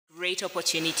great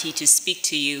opportunity to speak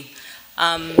to you.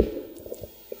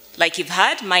 Like you've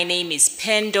heard, my name is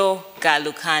Pendo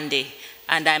Galukande,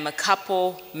 and I'm a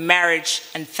couple, marriage,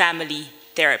 and family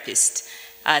therapist.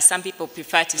 Some people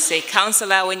prefer to say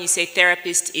counselor. When you say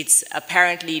therapist, it's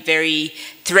apparently very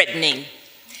threatening.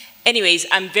 Anyways,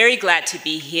 I'm very glad to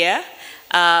be here.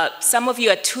 Some of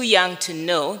you are too young to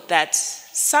know that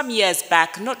some years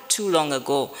back, not too long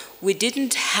ago, we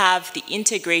didn't have the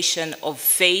integration of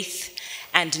faith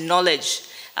and knowledge.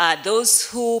 Those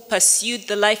who pursued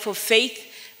the life of faith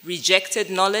rejected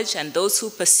knowledge, and those who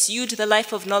pursued the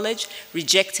life of knowledge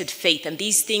rejected faith, and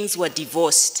these things were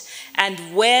divorced.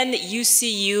 And when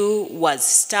UCU was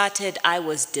started, I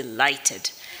was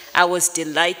delighted. I was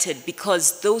delighted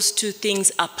because those two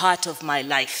things are part of my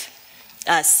life,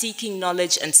 seeking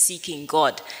knowledge and seeking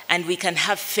God, and we can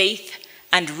have faith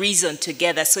and reason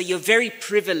together. So you're very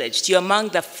privileged. You're among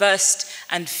the first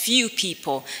and few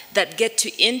people that get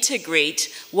to integrate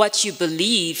what you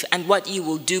believe and what you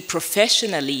will do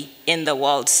professionally in the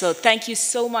world. So thank you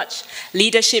so much,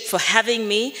 leadership, for having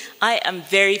me. I am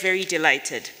very, very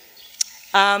delighted.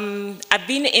 I've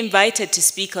been invited to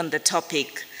speak on the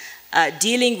topic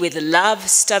dealing with love,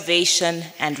 starvation,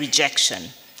 and rejection.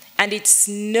 And it's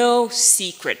no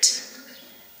secret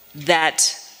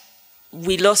that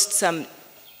we lost some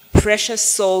precious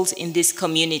souls in this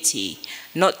community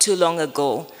not too long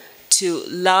ago to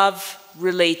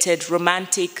love-related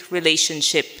romantic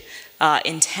relationship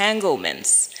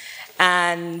entanglements.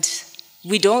 And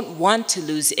we don't want to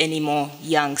lose any more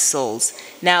young souls.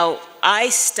 Now, I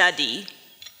study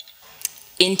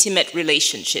intimate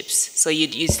relationships. So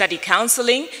you study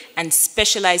counseling and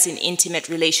specialize in intimate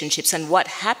relationships and what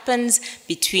happens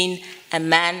between a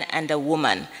man and a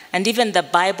woman. And even the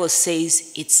Bible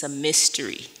says it's a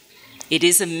mystery. It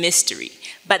is a mystery.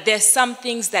 But there's some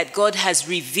things that God has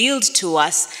revealed to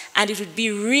us, and it would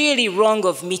be really wrong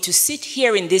of me to sit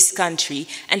here in this country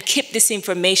and keep this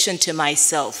information to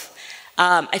myself.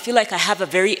 I feel like I have a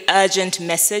very urgent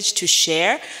message to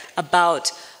share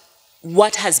about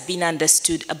what has been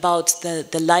understood about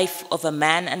the life of a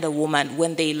man and a woman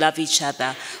when they love each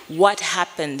other. What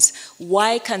happens?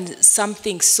 Why can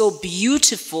something so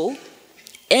beautiful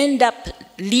end up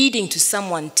leading to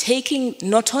someone taking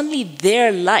not only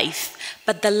their life,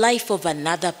 but the life of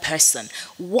another person?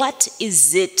 What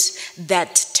is it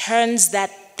that turns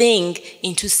that thing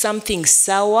into something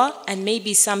sour and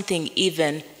maybe something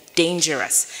even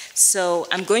dangerous? So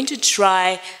I'm going to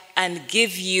try and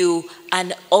give you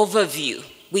an overview.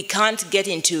 We can't get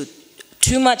into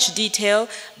too much detail,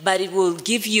 but it will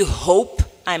give you hope.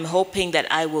 I'm hoping that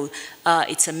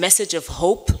it's a message of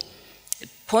hope,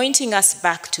 pointing us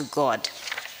back to God.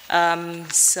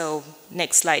 So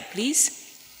next slide, please.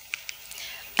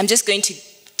 I'm just going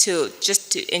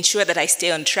to ensure that I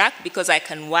stay on track because I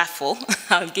can waffle.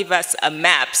 I'll give us a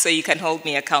map so you can hold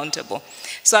me accountable.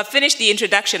 So I've finished the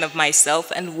introduction of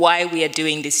myself and why we are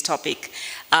doing this topic.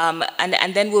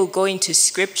 And then we'll go into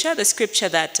scripture, the scripture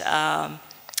that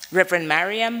Reverend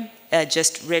Mariam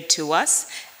just read to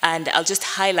us. And I'll just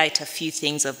highlight a few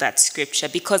things of that scripture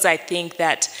because I think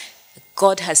that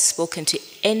God has spoken to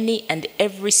any and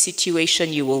every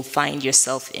situation you will find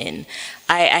yourself in.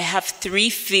 I have 3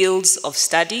 fields of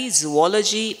study: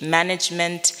 zoology,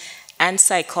 management, and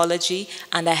psychology,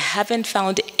 and I haven't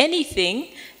found anything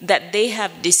that they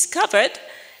have discovered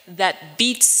that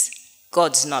beats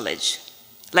God's knowledge.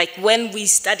 Like when we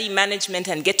study management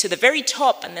and get to the very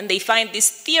top, and then they find this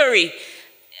theory,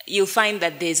 you'll find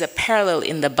that there's a parallel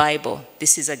in the Bible.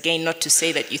 This is, again, not to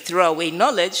say that you throw away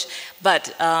knowledge,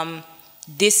 but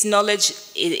this knowledge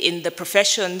in the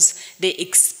professions, they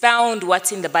expound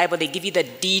what's in the Bible. They give you the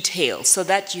details so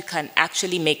that you can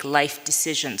actually make life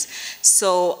decisions.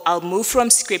 So I'll move from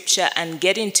scripture and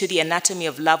get into the anatomy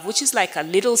of love, which is like a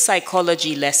little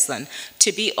psychology lesson.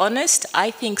 To be honest, I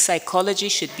think psychology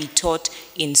should be taught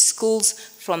in schools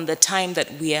from the time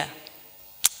that we are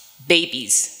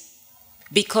babies,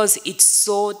 because it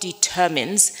so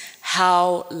determines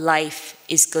how life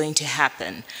is going to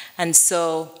happen. And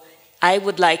so I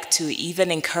would like to even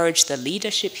encourage the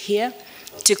leadership here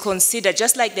to consider,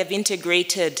 just like they've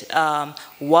integrated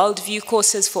worldview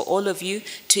courses for all of you,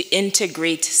 to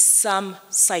integrate some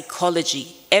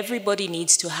psychology. Everybody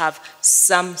needs to have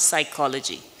some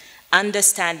psychology,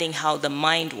 understanding how the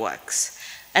mind works.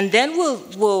 And then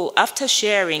we'll after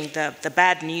sharing the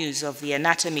bad news of the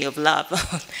anatomy of love,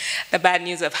 the bad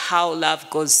news of how love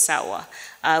goes sour,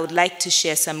 I would like to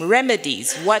share some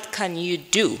remedies. What can you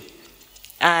do?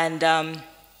 And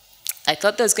I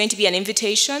thought there was going to be an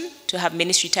invitation to have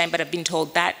ministry time, but I've been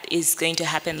told that is going to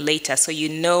happen later. So you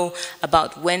know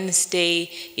about Wednesday.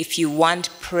 If you want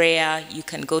prayer, you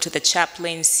can go to the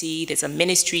chaplaincy. There's a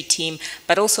ministry team.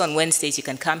 But also on Wednesdays, you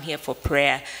can come here for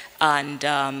prayer. And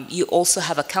you also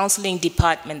have a counseling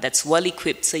department that's well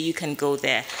equipped, so you can go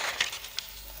there.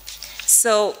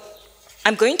 So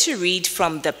I'm going to read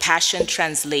from the Passion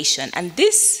Translation. And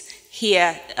this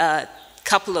here,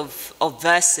 couple of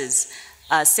verses,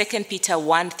 2 Peter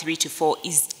 1, 3-4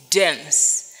 is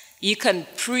dense. You can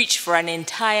preach for an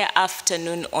entire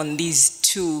afternoon on these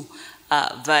two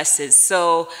verses.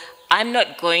 So I'm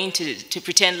not going to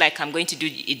pretend like I'm going to do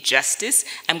it justice.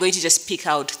 I'm going to just pick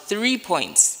out 3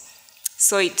 points.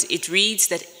 So it reads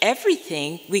that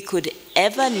everything we could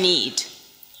ever need,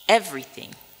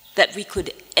 everything that we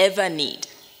could ever need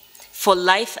for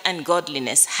life and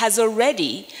godliness has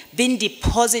already been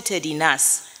deposited in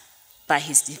us by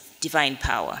his divine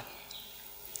power.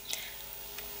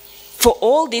 For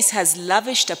all this has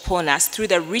lavished upon us through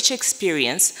the rich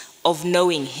experience of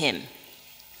knowing him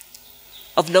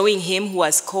who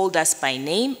has called us by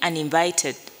name and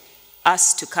invited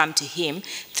us to come to him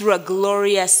through a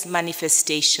glorious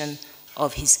manifestation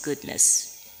of his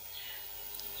goodness.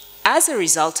 As a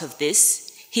result of this,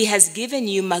 he has given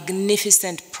you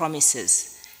magnificent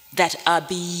promises that are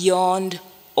beyond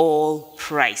all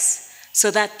price, so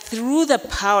that through the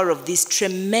power of these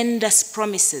tremendous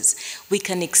promises, we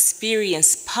can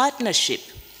experience partnership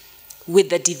with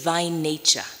the divine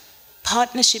nature,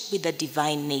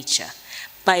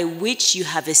 by which you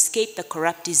have escaped the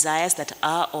corrupt desires that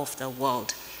are of the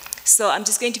world. So I'm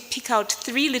just going to pick out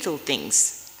 3 little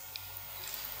things.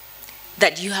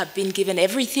 That you have been given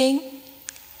everything,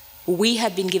 we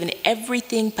have been given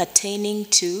everything pertaining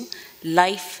to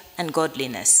life and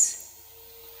godliness.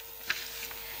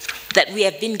 That we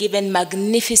have been given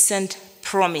magnificent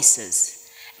promises,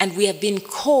 and we have been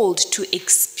called to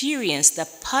experience the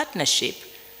partnership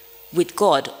with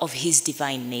God of his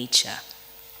divine nature.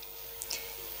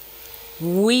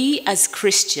 We as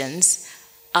Christians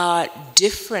are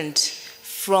different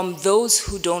from those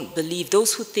who don't believe,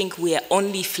 those who think we are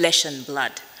only flesh and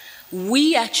blood.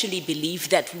 We actually believe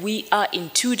that we are in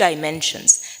 2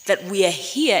 dimensions, that we are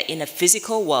here in a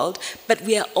physical world, but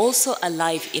we are also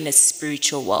alive in a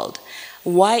spiritual world.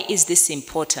 Why is this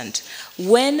important?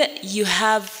 When you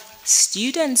have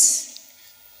students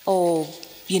or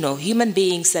human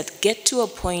beings that get to a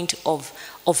point of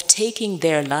taking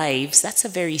their lives, that's a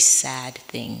very sad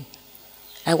thing.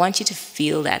 I want you to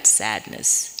feel that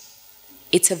sadness.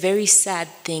 It's a very sad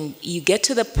thing. You get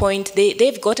to the point,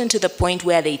 they've gotten to the point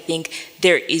where they think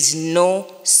there is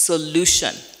no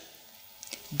solution.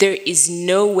 There is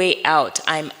no way out.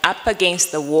 I'm up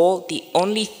against the wall. The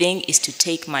only thing is to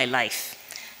take my life.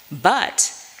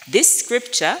 But this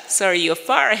scripture, sorry, you're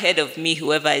far ahead of me,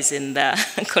 whoever is in the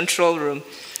control room.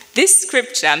 This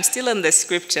scripture, I'm still on the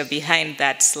scripture behind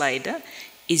that slide,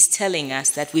 is telling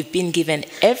us that we've been given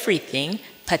everything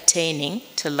pertaining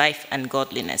to life and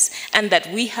godliness, and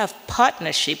that we have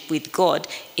partnership with God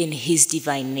in his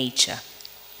divine nature.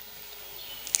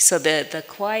 So the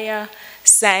choir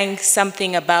sang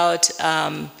something about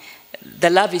the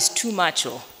love is too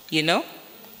macho, The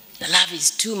love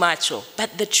is too macho.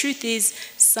 But the truth is,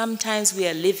 sometimes we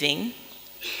are living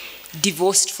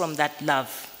divorced from that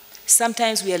love.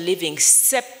 Sometimes we are living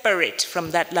separate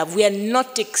from that love. We are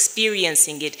not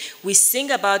experiencing it. We sing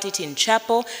about it in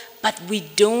chapel, but we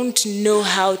don't know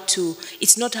how to,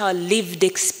 it's not our lived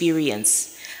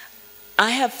experience. I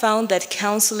have found that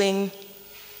counseling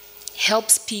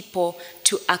helps people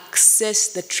to access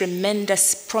the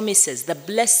tremendous promises, the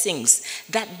blessings,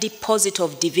 that deposit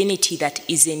of divinity that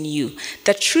is in you.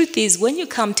 The truth is, when you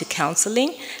come to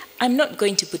counseling, I'm not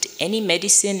going to put any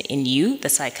medicine in you. The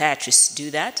psychiatrists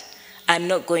do that. I'm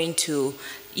not going to,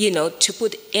 to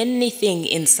put anything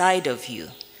inside of you.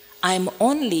 I'm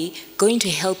only going to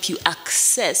help you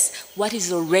access what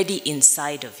is already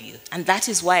inside of you. And that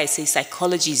is why I say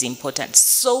psychology is important.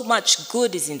 So much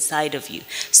good is inside of you.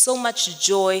 So much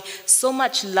joy, so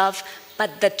much love.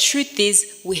 But the truth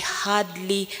is, we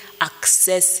hardly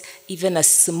access even a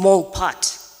small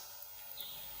part.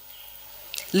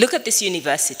 Look at this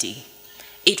university.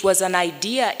 It was an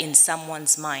idea in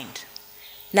someone's mind.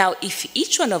 Now, if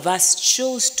each one of us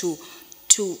chose to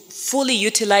fully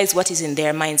utilize what is in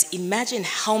their minds, imagine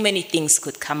how many things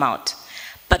could come out.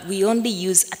 But we only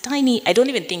use a tiny, I don't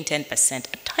even think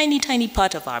 10%, a tiny, tiny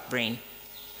part of our brain.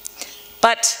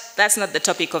 But that's not the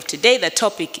topic of today. The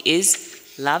topic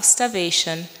is love,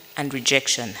 starvation, and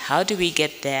rejection. How do we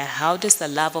get there? How does the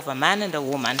love of a man and a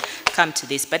woman come to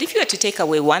this? But if you were to take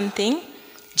away one thing,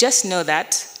 just know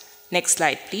that Next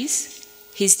slide, please.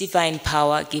 His divine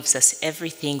power gives us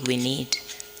everything we need.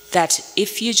 That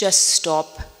if you just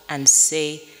stop and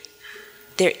say,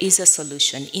 there is a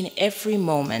solution. In every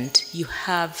moment, you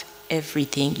have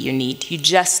everything you need. You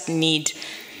just need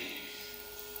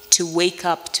to wake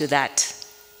up to that.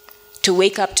 To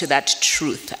wake up to that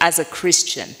truth as a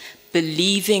Christian,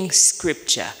 believing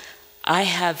Scripture. I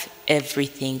have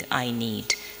everything I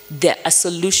need. A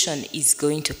solution is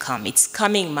going to come. It's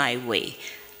coming my way.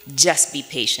 Just be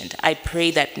patient. I pray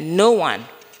that no one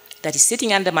that is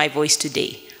sitting under my voice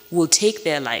today will take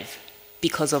their life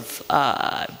because of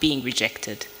being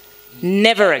rejected.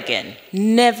 Never again.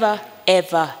 Never,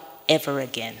 ever, ever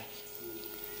again.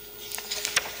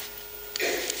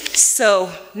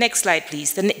 So, next slide,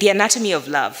 please. The anatomy of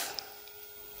love.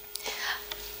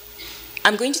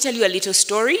 I'm going to tell you a little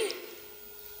story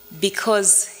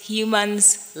because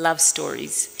humans love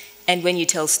stories. And when you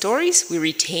tell stories, we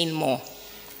retain more.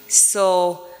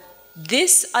 So,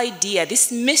 this idea,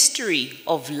 this mystery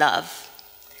of love,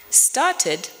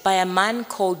 started by a man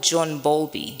called John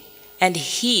Bowlby, and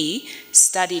he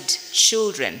studied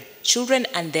children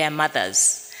and their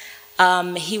mothers.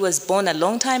 He was born a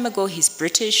long time ago, he's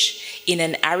British, in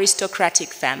an aristocratic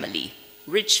family,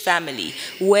 rich family,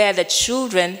 where the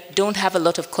children don't have a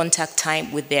lot of contact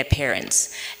time with their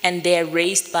parents, and they're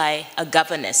raised by a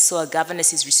governess. So a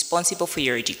governess is responsible for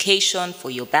your education, for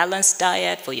your balanced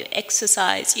diet, for your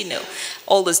exercise, you know,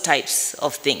 all those types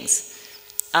of things.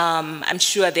 I'm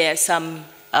sure there are some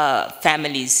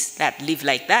families that live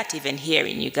like that, even here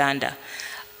in Uganda.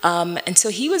 And so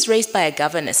he was raised by a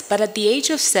governess, but at the age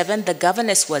of 7, the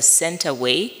governess was sent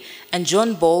away, and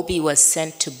John Bowlby was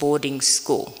sent to boarding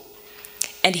school.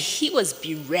 And he was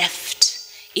bereft.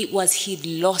 It was he'd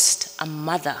lost a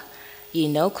mother, you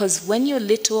know, because when you're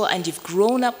little and you've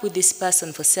grown up with this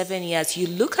person for 7 years, you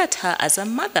look at her as a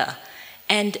mother.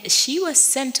 And she was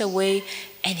sent away,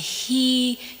 and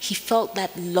he felt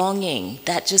that longing,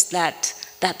 that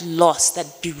loss,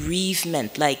 that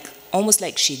bereavement, like almost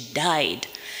like she died.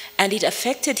 And it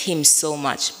affected him so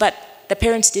much, but the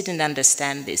parents didn't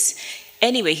understand this.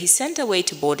 Anyway, he's sent away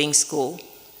to boarding school.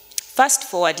 Fast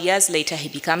forward, years later, he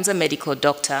becomes a medical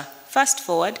doctor. Fast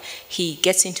forward, he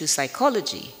gets into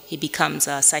psychology. He becomes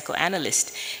a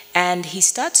psychoanalyst. And he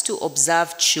starts to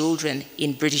observe children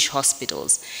in British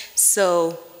hospitals.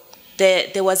 So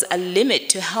there was a limit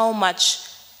to how much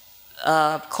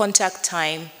contact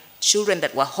time children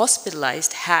that were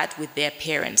hospitalized had with their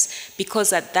parents,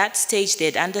 because at that stage they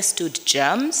had understood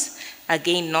germs.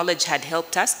 Again, knowledge had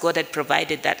helped us. God had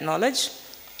provided that knowledge.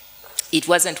 It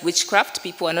wasn't witchcraft.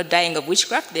 People are not dying of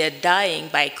witchcraft. They're dying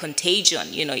by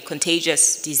contagion, you know,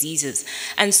 contagious diseases.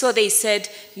 And so they said,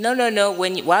 no,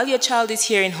 while your child is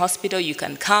here in hospital, you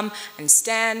can come and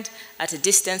stand at a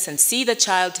distance and see the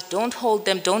child. Don't hold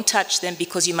them, don't touch them,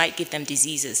 because you might give them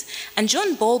diseases. And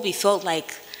John Bowlby felt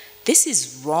like, this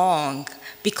is wrong,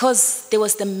 because there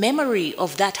was the memory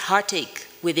of that heartache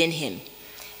within him.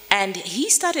 And he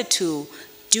started to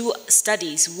do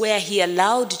studies where he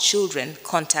allowed children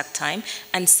contact time,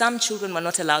 and some children were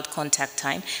not allowed contact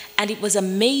time. And it was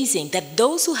amazing that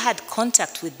those who had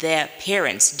contact with their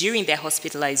parents during their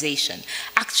hospitalization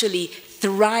actually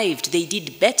thrived. They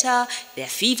did better, their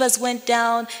fevers went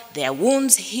down, their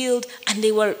wounds healed, and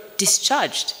they were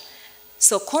discharged.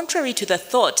 So contrary to the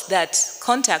thought that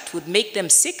contact would make them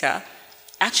sicker,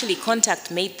 actually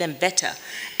contact made them better.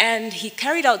 And he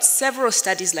carried out several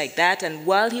studies like that, and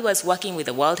while he was working with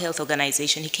the World Health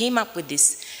Organization, he came up with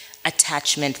this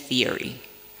attachment theory,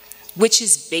 which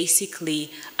is basically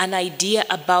an idea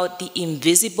about the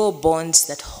invisible bonds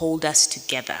that hold us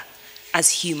together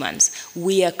as humans.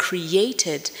 We are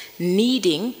created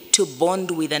needing to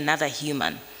bond with another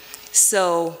human.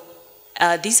 So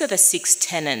these are the 6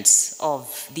 tenets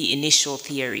of the initial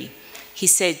theory. He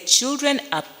said children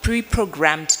are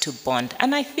pre-programmed to bond.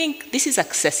 And I think this is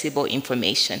accessible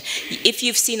information. If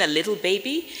you've seen a little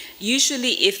baby,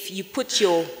 usually if you put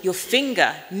your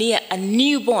finger near a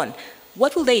newborn,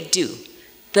 what will they do?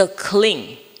 They'll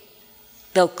cling.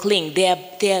 They'll cling.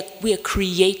 We are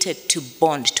created to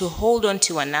bond, to hold on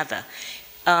to another.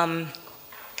 And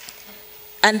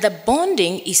the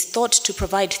bonding is thought to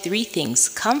provide 3 things: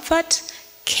 comfort,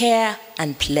 care,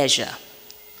 and pleasure.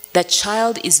 The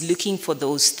child is looking for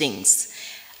those things.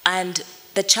 And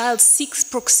the child seeks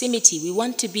proximity. We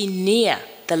want to be near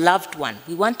the loved one.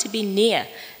 We want to be near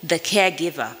the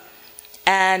caregiver.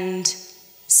 And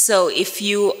so if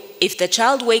the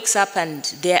child wakes up and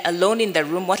they're alone in the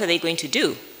room, what are they going to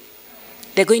do?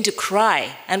 They're going to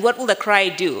cry. And what will the cry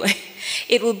do?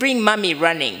 It will bring mommy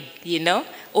running, you know?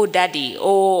 or daddy,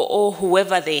 or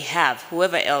whoever they have,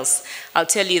 whoever else. I'll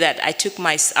tell you that I took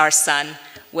our son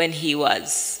when he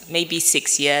was maybe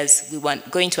 6 years. We were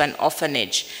going to an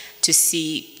orphanage to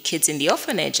see kids in the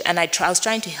orphanage, and I was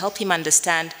trying to help him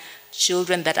understand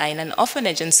children that are in an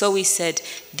orphanage. And so we said,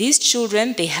 these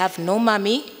children, they have no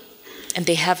mommy and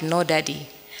they have no daddy.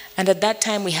 And at that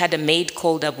time we had a maid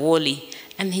called Abwoli,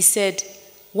 and he said,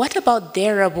 what about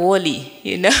their Abwoli,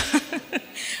 you know?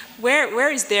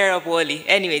 Where is their Abwoli?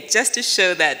 Anyway, just to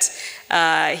show that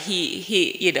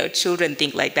children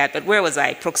think like that. But where was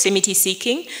I? Proximity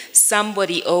seeking.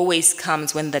 Somebody always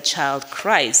comes when the child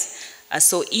cries.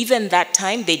 So even that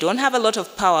time, they don't have a lot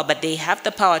of power, but they have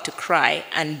the power to cry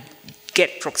and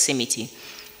get proximity.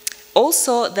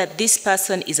 Also, that this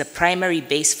person is a primary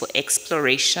base for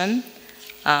exploration,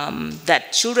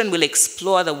 that children will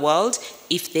explore the world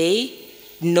if they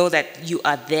know that you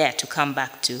are there to come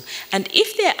back to. And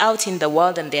if they're out in the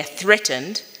world and they're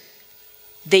threatened,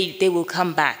 they will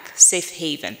come back, safe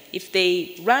haven. If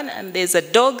they run and there's a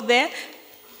dog there,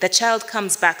 the child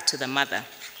comes back to the mother.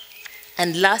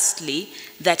 And lastly,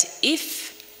 that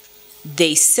if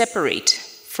they separate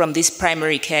from this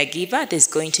primary caregiver, there's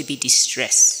going to be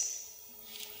distress.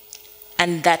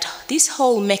 And that this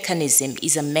whole mechanism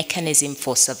is a mechanism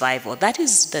for survival. That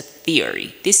is the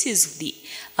theory. This is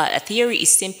a theory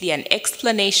is simply an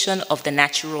explanation of the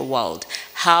natural world,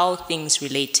 how things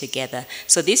relate together.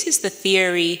 So this is the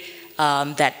theory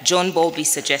that John Bowlby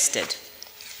suggested.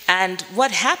 And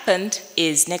what happened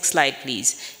is, next slide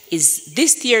please, is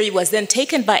this theory was then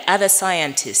taken by other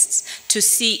scientists to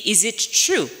see, is it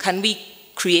true? Can we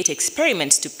create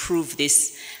experiments to prove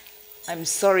this? I'm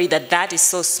sorry that is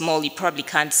so small, you probably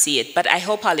can't see it, but I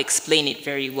hope I'll explain it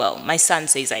very well. My son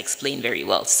says I explain very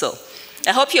well, so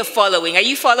I hope you're following. Are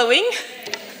you following?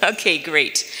 Okay,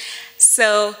 great.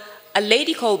 So a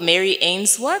lady called Mary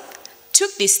Ainsworth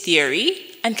took this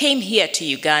theory and came here to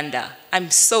Uganda. I'm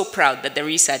so proud that the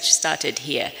research started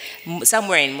here,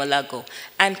 somewhere in Mulago,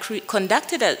 and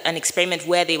conducted an experiment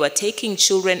where they were taking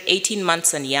children 18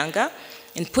 months and younger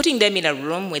and putting them in a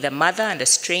room with a mother and a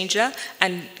stranger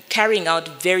and carrying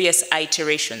out various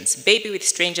iterations, baby with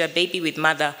stranger, baby with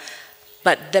mother.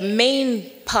 But the main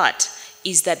part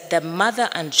is that the mother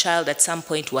and child at some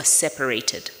point were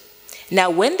separated. Now,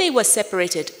 when they were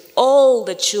separated, all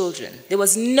the children, there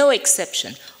was no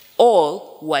exception,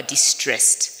 all were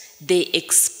distressed. They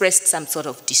expressed some sort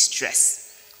of distress.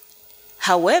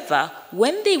 However,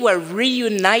 when they were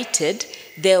reunited,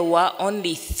 there were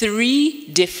only 3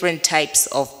 different types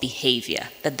of behavior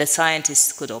that the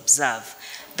scientists could observe.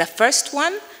 The first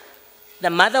one, the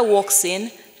mother walks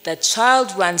in, the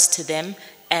child runs to them,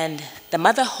 and the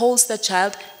mother holds the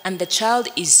child, and the child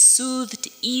is soothed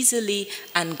easily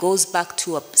and goes back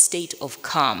to a state of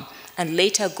calm, and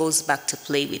later goes back to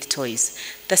play with toys.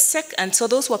 And so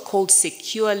those were called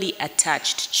securely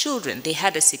attached children. They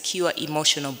had a secure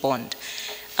emotional bond.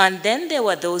 And then there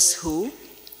were those who,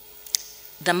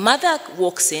 the mother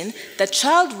walks in, the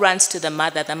child runs to the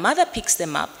mother picks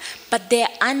them up, but they're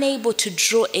unable to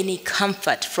draw any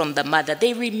comfort from the mother.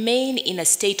 They remain in a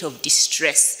state of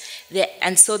distress.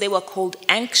 And so they were called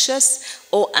anxious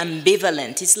or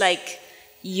ambivalent. It's like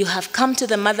you have come to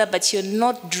the mother, but you're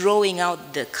not drawing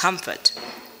out the comfort.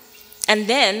 And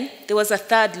then there was a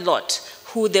third lot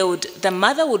who the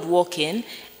mother would walk in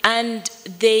and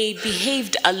they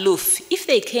behaved aloof. If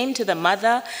they came to the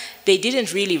mother, they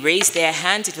didn't really raise their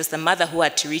hands. It was the mother who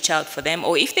had to reach out for them.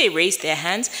 Or if they raised their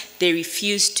hands, they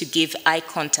refused to give eye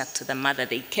contact to the mother.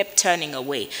 They kept turning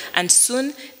away. And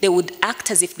soon they would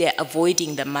act as if they're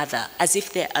avoiding the mother, as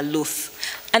if they're aloof.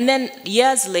 And then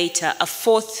years later, a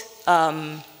fourth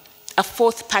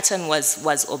pattern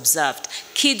was observed.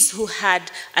 Kids who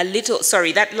had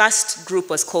that last group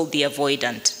was called the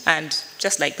avoidant. And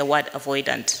just like the word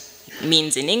avoidant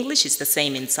means in English, it's the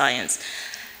same in science.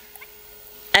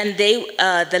 And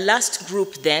the last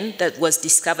group then that was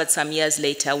discovered some years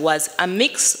later was a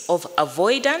mix of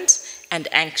avoidant and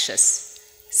anxious.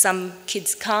 Some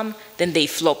kids come, then they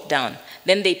flop down.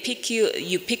 Then they pick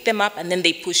you pick them up, and then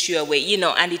they push you away,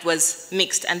 and it was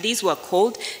mixed. And these were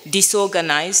called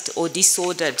disorganized or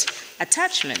disordered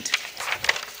attachment.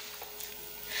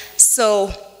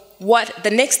 So the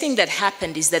next thing that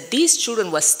happened is that these children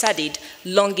were studied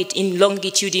in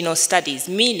longitudinal studies,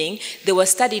 meaning they were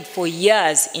studied for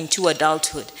years into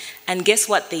adulthood. And guess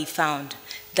what they found?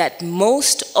 That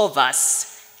most of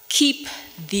us keep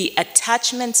the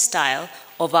attachment style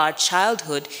of our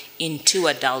childhood into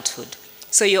adulthood.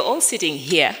 So you're all sitting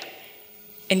here,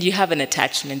 and you have an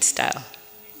attachment style.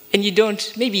 And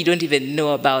maybe you don't even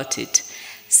know about it.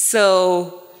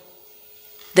 So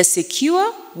The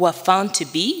secure were found to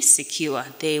be secure.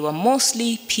 They were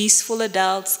mostly peaceful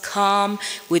adults, calm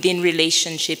within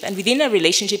relationship. And within a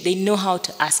relationship, they know how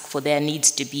to ask for their needs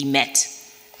to be met.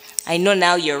 I know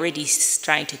now you're already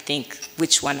trying to think,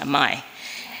 which one am I?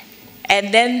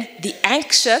 And then the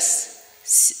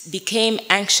anxious became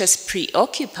anxious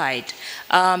preoccupied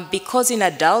because in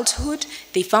adulthood,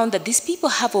 they found that these people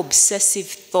have obsessive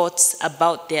thoughts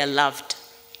about their love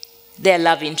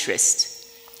interest.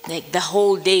 Like the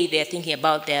whole day they're thinking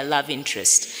about their love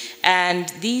interest. And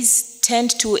these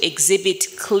tend to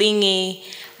exhibit clingy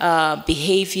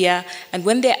behavior. And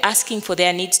when they're asking for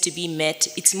their needs to be met,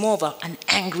 it's more of an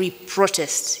angry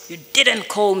protest. You didn't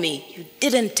call me. You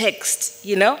didn't text,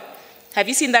 you know? Have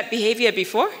you seen that behavior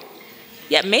before?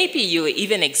 Yeah, maybe you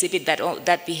even exhibit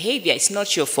that behavior. It's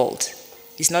not your fault.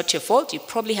 It's not your fault. You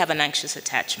probably have an anxious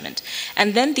attachment.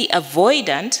 And then the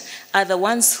avoidant are the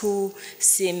ones who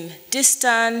seem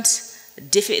distant,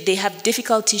 they have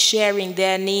difficulty sharing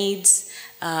their needs,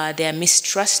 they're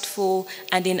mistrustful,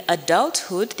 and in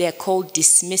adulthood, they're called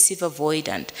dismissive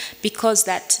avoidant because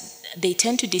they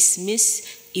tend to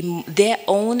dismiss their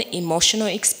own emotional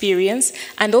experience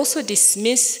and also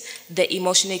dismiss the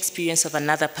emotional experience of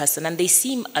another person, and they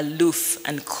seem aloof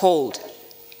and cold.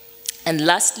 And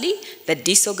lastly, the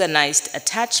disorganized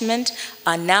attachment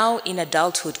are now in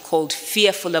adulthood called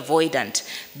fearful avoidant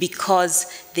because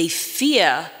they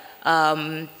fear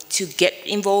to get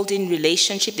involved in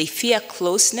relationship, they fear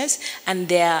closeness, and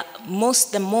the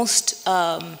most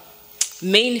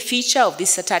main feature of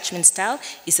this attachment style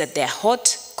is that they're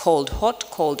hot,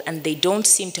 cold, and they don't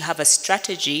seem to have a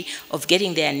strategy of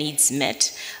getting their needs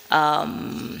met. Let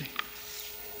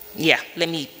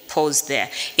me pause there.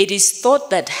 It is thought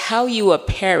that how you are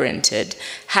parented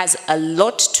has a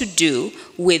lot to do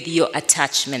with your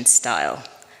attachment style.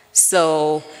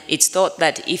 So it's thought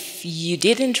that if you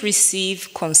didn't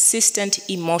receive consistent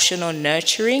emotional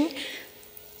nurturing,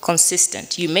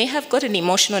 you may have gotten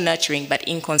emotional nurturing but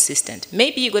inconsistent.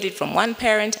 Maybe you got it from one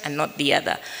parent and not the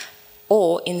other.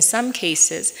 Or in some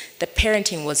cases, the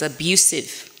parenting was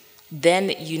abusive.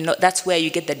 Then that's where you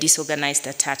get the disorganized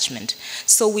attachment.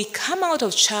 So we come out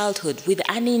of childhood with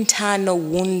an internal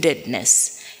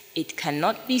woundedness. It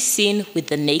cannot be seen with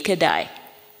the naked eye.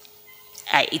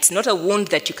 It's not a wound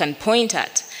that you can point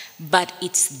at, but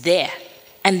it's there.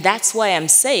 And that's why I'm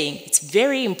saying it's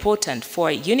very important for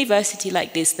a university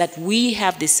like this that we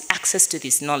have this access to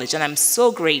this knowledge. And I'm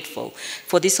so grateful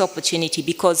for this opportunity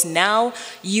because now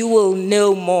you will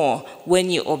know more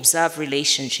when you observe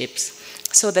relationships.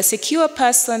 So the secure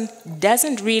person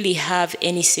doesn't really have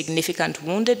any significant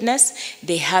woundedness.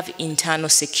 They have internal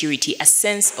security, a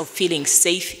sense of feeling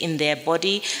safe in their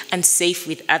body and safe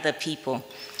with other people.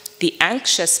 The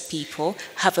anxious people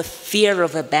have a fear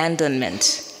of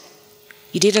abandonment.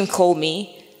 You didn't call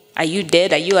me. Are you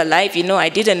dead? Are you alive? You know, I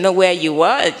didn't know where you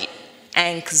were.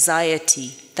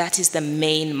 Anxiety, that is the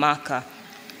main marker.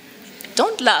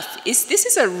 Don't laugh. This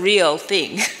is a real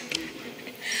thing.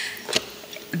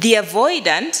 The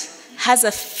avoidant has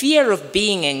a fear of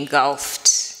being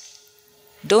engulfed.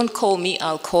 Don't call me,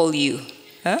 I'll call you.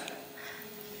 Huh?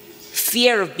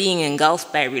 Fear of being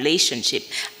engulfed by a relationship.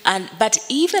 But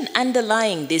even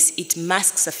underlying this, it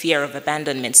masks a fear of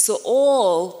abandonment. So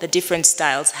all the different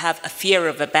styles have a fear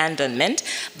of abandonment,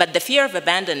 but the fear of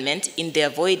abandonment in the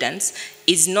avoidance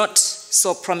is not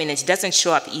so prominent. It doesn't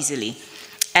show up easily.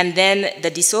 And then the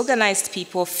disorganized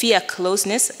people fear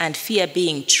closeness and fear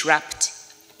being trapped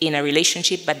in a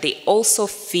relationship, but they also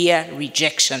fear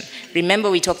rejection. Remember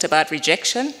we talked about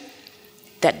rejection?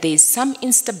 That there's some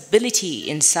instability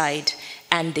inside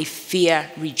and they fear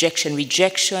rejection.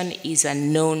 Rejection is a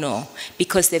no-no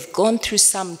because they've gone through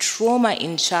some trauma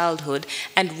in childhood,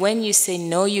 and when you say,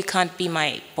 no, you can't be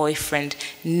my boyfriend,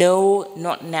 no,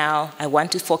 not now, I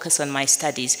want to focus on my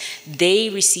studies, they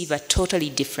receive a totally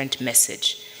different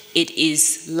message. It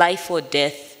is life or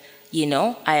death, you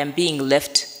know, I am being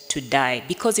left to die.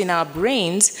 Because in our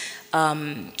brains,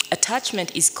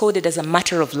 attachment is coded as a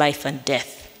matter of life and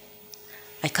death.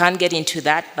 I can't get into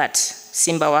that, but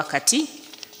Simba Wakati.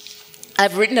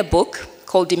 I've written a book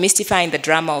called Demystifying the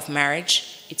Drama of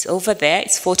Marriage. It's over there,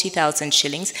 it's 40,000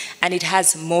 shillings, and it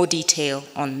has more detail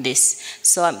on this.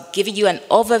 So I'm giving you an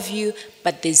overview,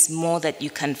 but there's more that you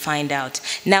can find out.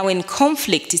 Now in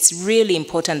conflict, it's really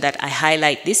important that I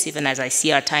highlight this, even as I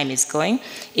see our time is going.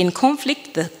 In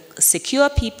conflict, the secure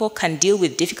people can deal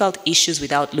with difficult issues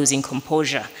without losing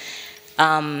composure.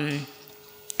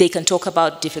 They can talk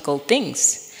about difficult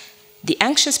things. The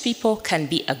anxious people can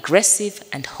be aggressive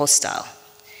and hostile.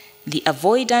 The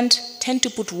avoidant tend to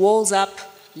put walls up,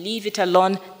 leave it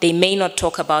alone. They may not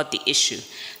talk about the issue.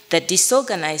 The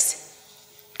disorganized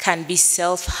can be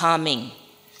self-harming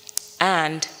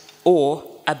and or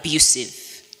abusive.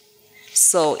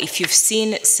 So if you've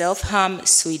seen self-harm,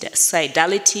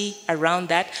 suicidality around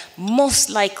that, most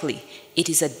likely it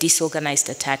is a disorganized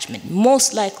attachment.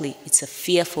 Most likely it's a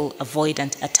fearful,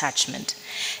 avoidant attachment.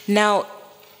 Now,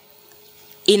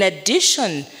 in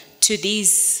addition to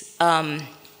these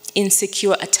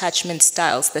insecure attachment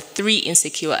styles, the 3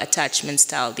 insecure attachment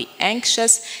styles, the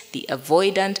anxious, the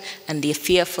avoidant, and the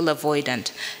fearful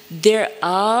avoidant, there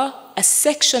are a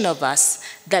section of us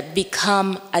that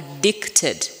become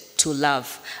addicted to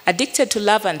love. Addicted to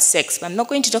love and sex, but I'm not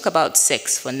going to talk about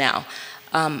sex for now.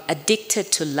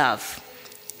 Addicted to love.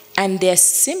 And they're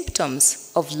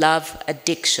symptoms of love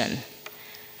addiction.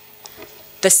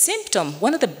 The symptom,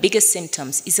 one of the biggest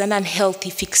symptoms, is an unhealthy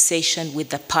fixation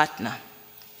with the partner.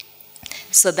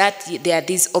 So that there are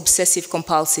these obsessive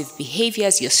compulsive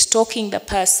behaviors. You're stalking the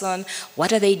person.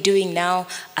 What are they doing now?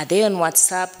 Are they on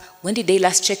WhatsApp? When did they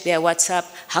last check their WhatsApp?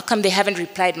 How come they haven't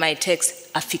replied my text?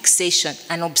 A fixation,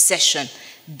 an obsession.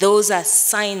 Those are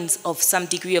signs of some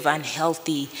degree of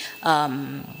unhealthy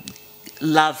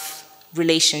love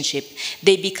relationship.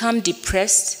 They become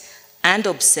depressed and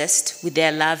obsessed with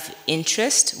their love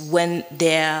interest when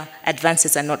their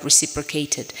advances are not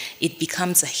reciprocated. It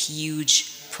becomes a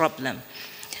huge problem.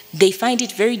 They find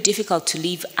it very difficult to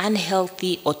leave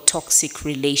unhealthy or toxic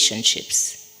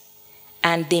relationships.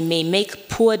 And they may make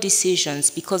poor decisions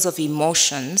because of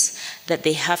emotions that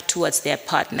they have towards their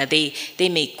partner. They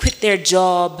may quit their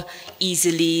job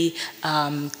easily,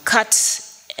 cut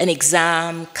an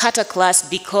exam, cut a class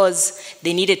because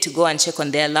they needed to go and check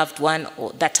on their loved one,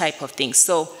 or that type of thing.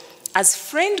 So as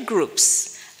friend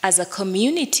groups, as a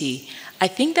community, I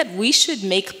think that we should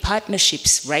make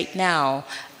partnerships right now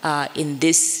in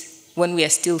this, when we are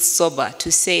still sober,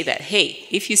 to say that, hey,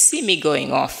 if you see me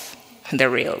going off the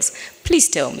rails, please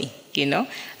tell me, you know.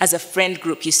 As a friend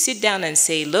group, you sit down and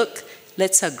say, look,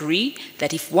 let's agree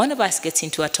that if one of us gets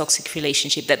into a toxic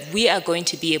relationship, that we are going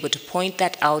to be able to point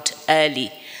that out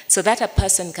early so that a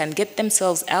person can get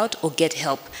themselves out or get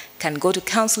help, can go to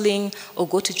counseling or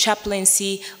go to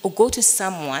chaplaincy or go to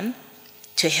someone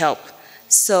to help.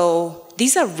 So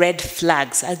these are red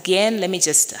flags. Again, let me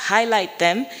just highlight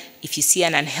them. If you see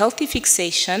an unhealthy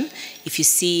fixation, if you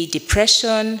see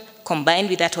depression combined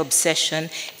with that obsession,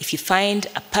 if you find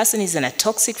a person is in a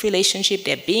toxic relationship,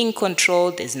 they're being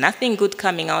controlled, there's nothing good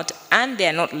coming out, and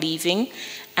they're not leaving,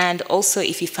 and also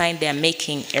if you find they're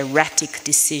making erratic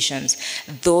decisions,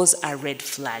 those are red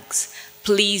flags.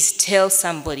 Please tell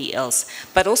somebody else.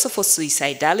 But also for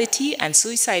suicidality, and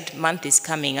Suicide Month is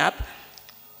coming up,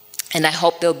 and I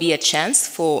hope there'll be a chance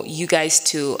for you guys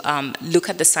to look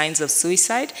at the signs of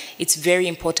suicide. It's very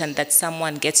important that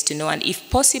someone gets to know, and if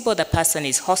possible, the person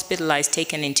is hospitalized,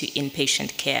 taken into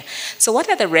inpatient care. So what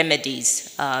are the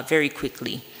remedies, very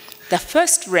quickly? The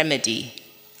first remedy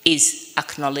is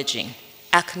acknowledging.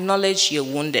 Acknowledge your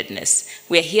woundedness.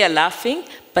 We're here laughing,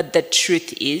 but the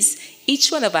truth is,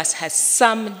 each one of us has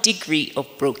some degree of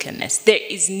brokenness. There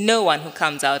is no one who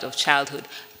comes out of childhood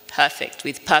perfect,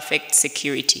 with perfect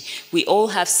security. We all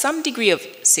have some degree of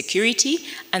security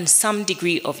and some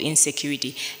degree of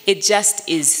insecurity. It just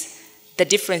is, the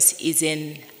difference is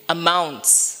in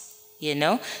amounts, you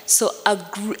know? So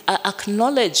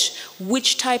acknowledge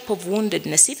which type of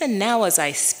woundedness, even now as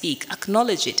I speak,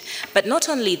 acknowledge it. But not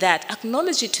only that,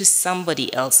 acknowledge it to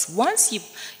somebody else. Once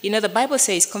you know, the Bible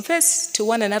says, confess to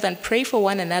one another and pray for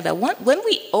one another. When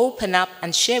we open up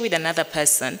and share with another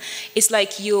person, it's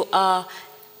like you are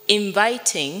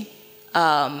inviting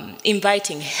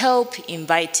help,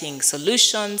 inviting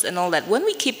solutions and all that. When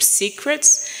we keep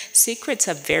secrets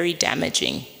are very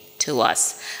damaging to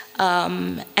us.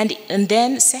 And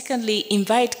then secondly,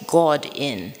 invite God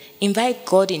in. Invite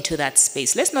God into that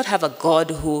space. Let's not have a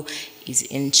God who is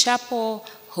in chapel,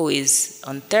 who is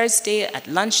on Thursday at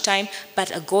lunchtime,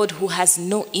 but a God who has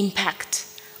no impact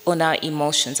on our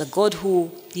emotions, a God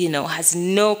who, you know, has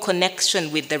no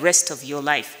connection with the rest of your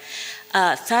life.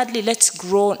 Thirdly, let's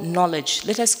grow knowledge.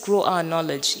 Let us grow our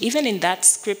knowledge. Even in that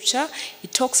scripture,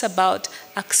 it talks about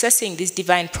accessing these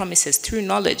divine promises through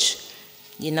knowledge.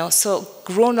 You know, so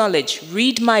grow knowledge.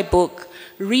 Read my book.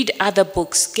 Read other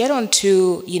books. Get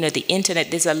onto, you know, the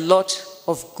internet. There's a lot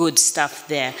of good stuff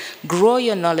there. Grow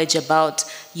your knowledge about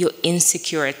your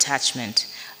insecure attachment.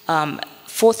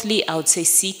 Fourthly, I would say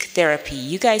seek therapy.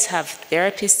 You guys have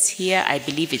therapists here. I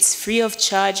believe it's free of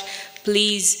charge.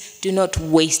 Please do not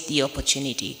waste the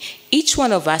opportunity. Each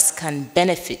one of us can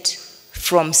benefit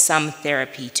from some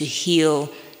therapy to heal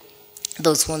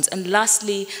those wounds. And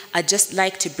lastly, I'd just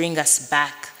like to bring us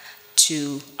back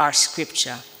to our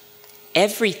scripture.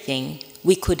 Everything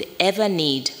we could ever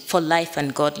need for life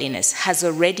and godliness has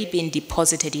already been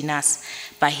deposited in us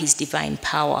by his divine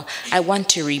power. I want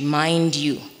to remind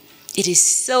you, it is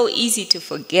so easy to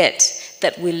forget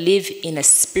that we live in a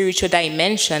spiritual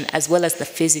dimension as well as the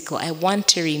physical. I want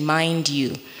to remind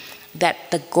you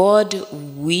that the God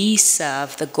we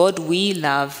serve, the God we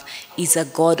love, is a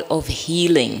God of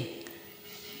healing.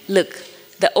 Look,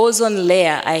 the ozone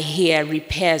layer, I hear,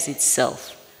 repairs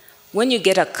itself. When you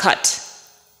get a cut,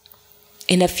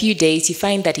 in a few days, you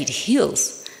find that it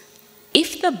heals.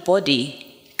 If the body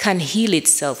can heal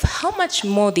itself, how much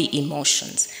more the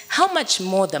emotions? How much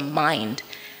more the mind?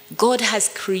 God has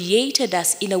created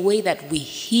us in a way that we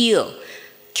heal.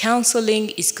 Counseling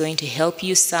is going to help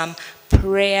you some.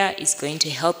 Prayer is going to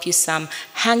help you some.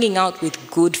 Hanging out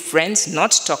with good friends,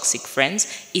 not toxic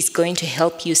friends, is going to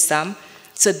help you some.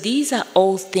 So these are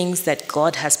all things that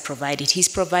God has provided. He's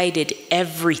provided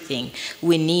everything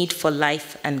we need for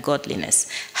life and godliness,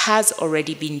 has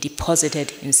already been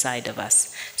deposited inside of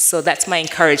us. So that's my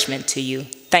encouragement to you.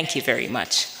 Thank you very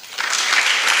much.